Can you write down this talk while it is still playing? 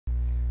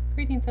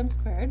Greetings, I'm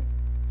Squared.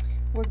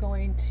 We're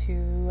going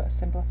to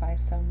simplify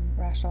some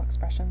rational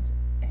expressions,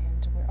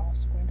 and we're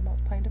also going to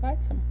multiply and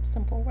divide some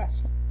simple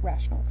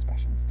rational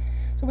expressions.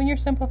 So when you're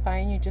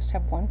simplifying, you just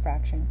have one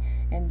fraction,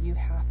 and you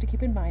have to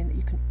keep in mind that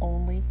you can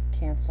only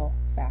cancel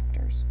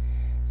factors.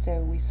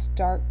 So we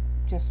start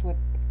just with,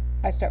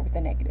 I start with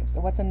the negative.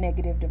 So what's a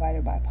negative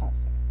divided by a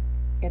positive?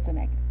 It's a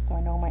negative, so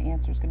I know my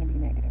answer is going to be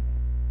negative.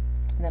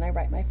 And then I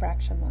write my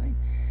fraction line.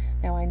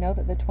 Now I know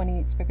that the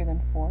 28 is bigger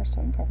than 4,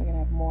 so I'm probably going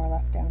to have more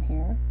left down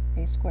here.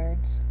 A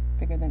squared's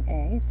bigger than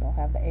a, so I'll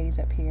have the a's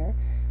up here.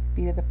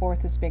 B to the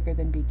 4th is bigger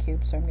than b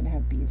cubed, so I'm going to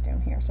have b's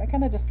down here. So I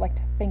kind of just like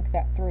to think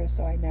that through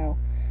so I know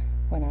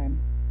when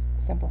I'm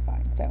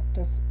simplifying. So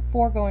does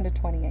 4 go into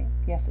 28?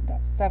 Yes, it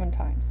does, 7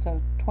 times.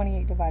 So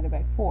 28 divided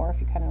by 4,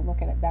 if you kind of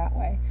look at it that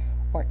way,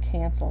 or it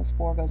cancels,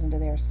 4 goes into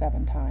there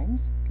 7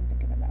 times. You can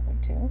think of it that way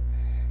too.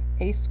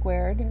 A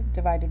squared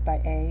divided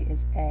by a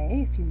is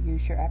a. If you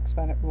use your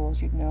exponent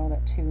rules, you'd know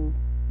that 2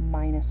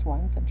 minus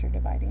 1, since you're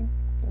dividing,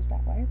 goes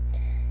that way.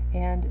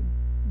 And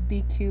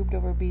b cubed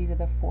over b to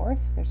the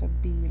 4th, there's a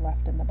b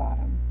left in the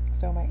bottom.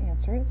 So my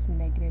answer is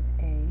negative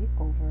a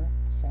over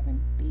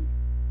 7b.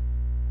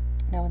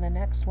 Now in the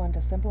next one,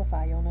 to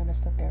simplify, you'll notice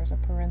that there's a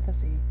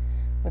parenthesis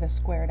with a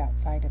squared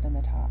outside it in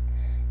the top.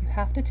 You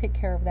have to take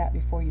care of that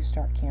before you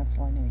start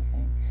canceling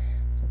anything.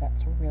 So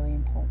that's really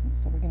important.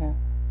 So we're going to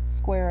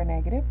square a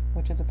negative,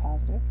 which is a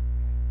positive.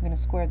 I'm going to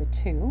square the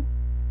 2,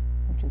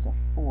 which is a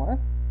 4.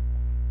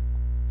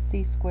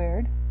 C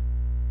squared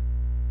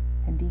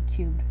and d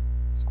cubed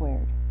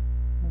squared.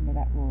 Remember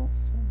that rule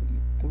is,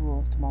 the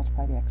rule is to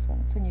multiply the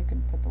exponents, and you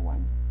can put the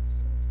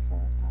 1s for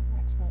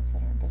exponents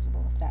that aren't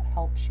visible if that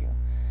helps you.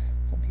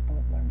 Some people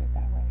have learned it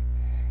that way.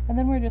 And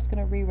then we're just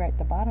going to rewrite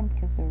the bottom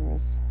because there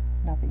was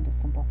nothing to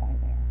simplify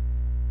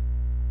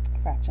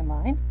there. Fraction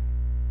line,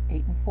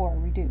 8 and 4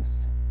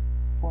 reduce.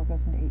 4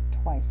 goes into 8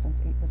 twice. Since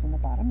 8 was in the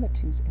bottom, the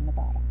 2's in the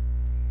bottom.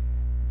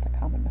 It's a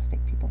common mistake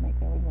people make.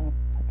 They always want to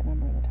put the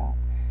number in the top.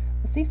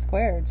 The c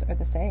squareds are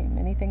the same.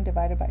 Anything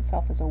divided by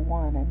itself is a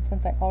 1, and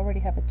since I already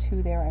have a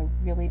 2 there, I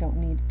really don't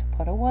need to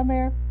put a 1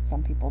 there.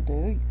 Some people do.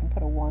 You can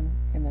put a 1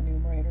 in the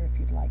numerator if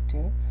you'd like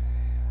to.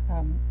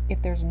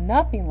 If there's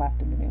nothing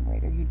left in the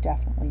numerator, you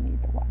definitely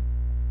need the 1.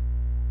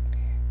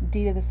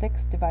 D to the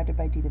 6th divided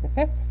by d to the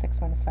 5th.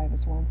 6 minus 5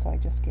 is 1, so I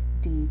just get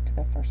d to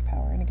the first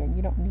power. And again,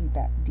 you don't need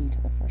that d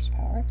to the first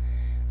power.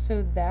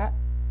 So that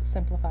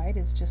simplified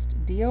is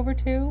just d over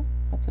 2.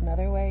 That's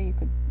another way.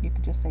 You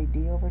could just say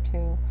d over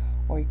 2,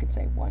 or you could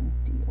say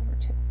 1d over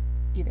 2.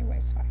 Either way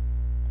is fine.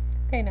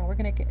 Okay, now we're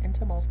going to get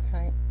into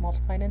multiplying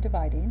and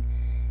dividing.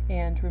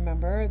 And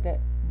remember that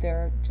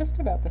they're just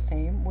about the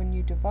same. When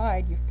you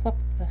divide, you flip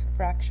the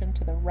fraction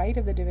to the right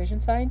of the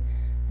division sign,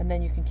 and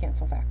then you can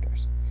cancel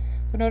factors.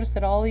 So notice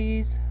that all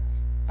these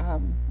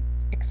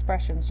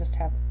expressions just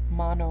have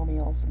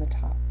monomials in the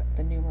top,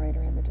 the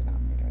numerator and the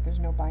denominator. There's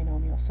no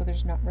binomial, so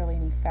there's not really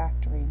any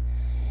factoring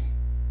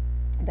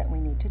that we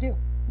need to do.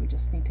 We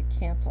just need to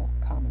cancel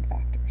common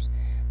factors.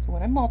 So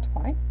when I'm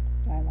multiplying,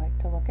 I like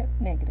to look at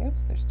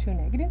negatives. There's 2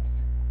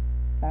 negatives.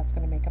 That's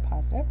going to make a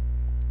positive.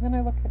 And then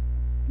I look at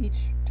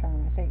each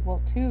term. I say,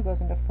 well, 2 goes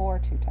into 4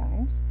 2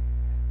 times.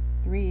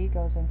 3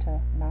 goes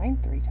into 9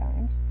 3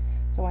 times.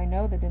 So I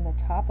know that in the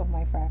top of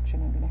my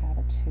fraction I'm going to have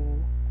a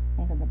 2,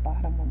 and in the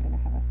bottom I'm going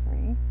to have a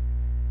 3.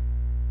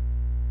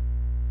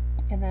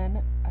 And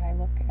then I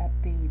look at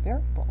the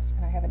variables,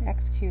 and I have an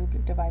x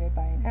cubed divided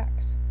by an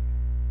x.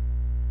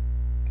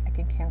 I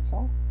can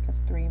cancel,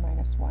 because 3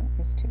 minus 1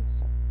 is 2,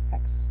 so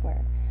x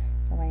squared.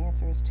 So my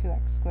answer is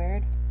 2x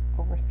squared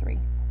over 3.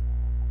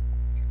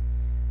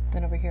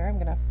 Then over here I'm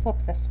going to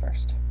flip this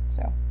first.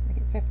 So I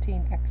get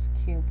 15x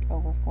cubed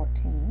over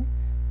 14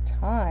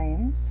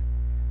 times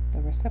the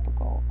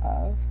reciprocal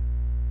of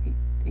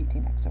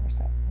 18x over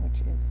 7,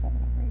 which is 7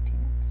 over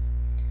 18x.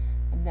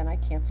 And then I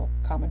cancel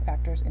common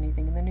factors.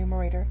 Anything in the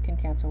numerator can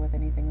cancel with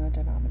anything in the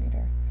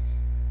denominator.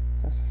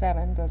 So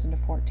 7 goes into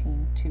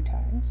 14 2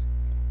 times.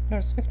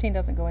 Notice 15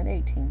 doesn't go into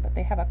 18, but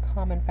they have a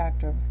common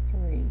factor of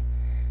 3.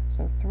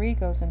 So 3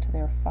 goes into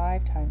there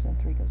 5 times, and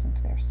 3 goes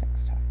into there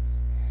 6 times.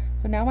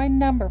 So now my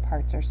number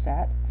parts are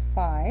set.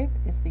 5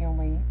 is the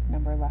only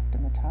number left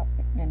in the top,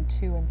 and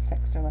 2 and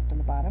 6 are left in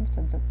the bottom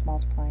since it's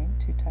multiplying.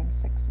 2 times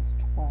 6 is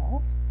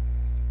 12.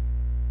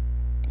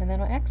 And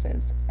then my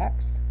x's,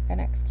 x and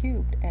x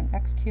cubed, and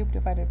x cubed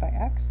divided by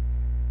x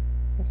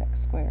is x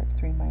squared,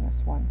 3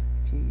 minus 1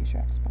 if you use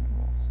your exponent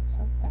rules.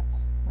 So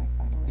that's my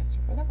final answer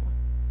for that one.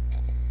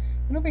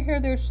 And over here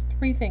there's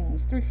 3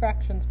 things, 3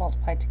 fractions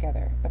multiplied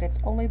together, but it's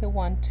only the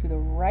one to the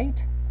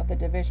right of the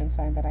division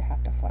sign that I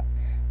have to flip.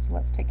 So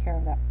let's take care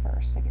of that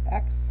first. I get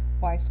x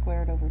y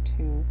squared over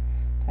 2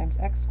 times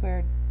x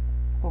squared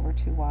over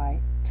 2y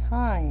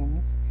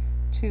times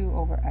 2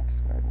 over x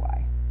squared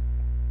y.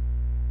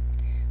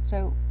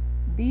 So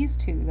these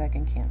 2's I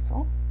can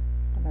cancel,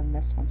 and then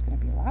this one's going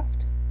to be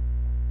left.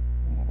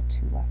 We have a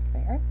 2 left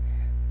there.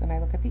 So then I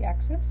look at the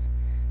x's.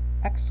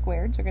 X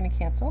squareds are going to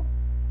cancel,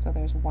 so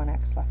there's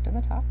 1x left in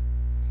the top.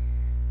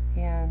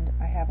 and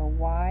I have a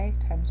y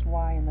times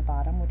y in the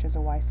bottom, which is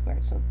a y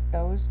squared. So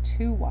those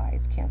two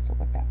y's cancel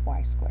with that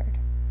y squared.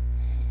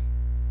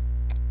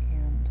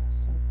 And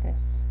so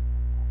this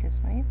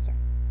is my answer,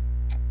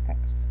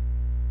 x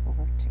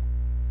over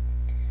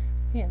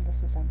 2. And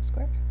this is M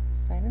squared,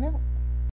 signing out.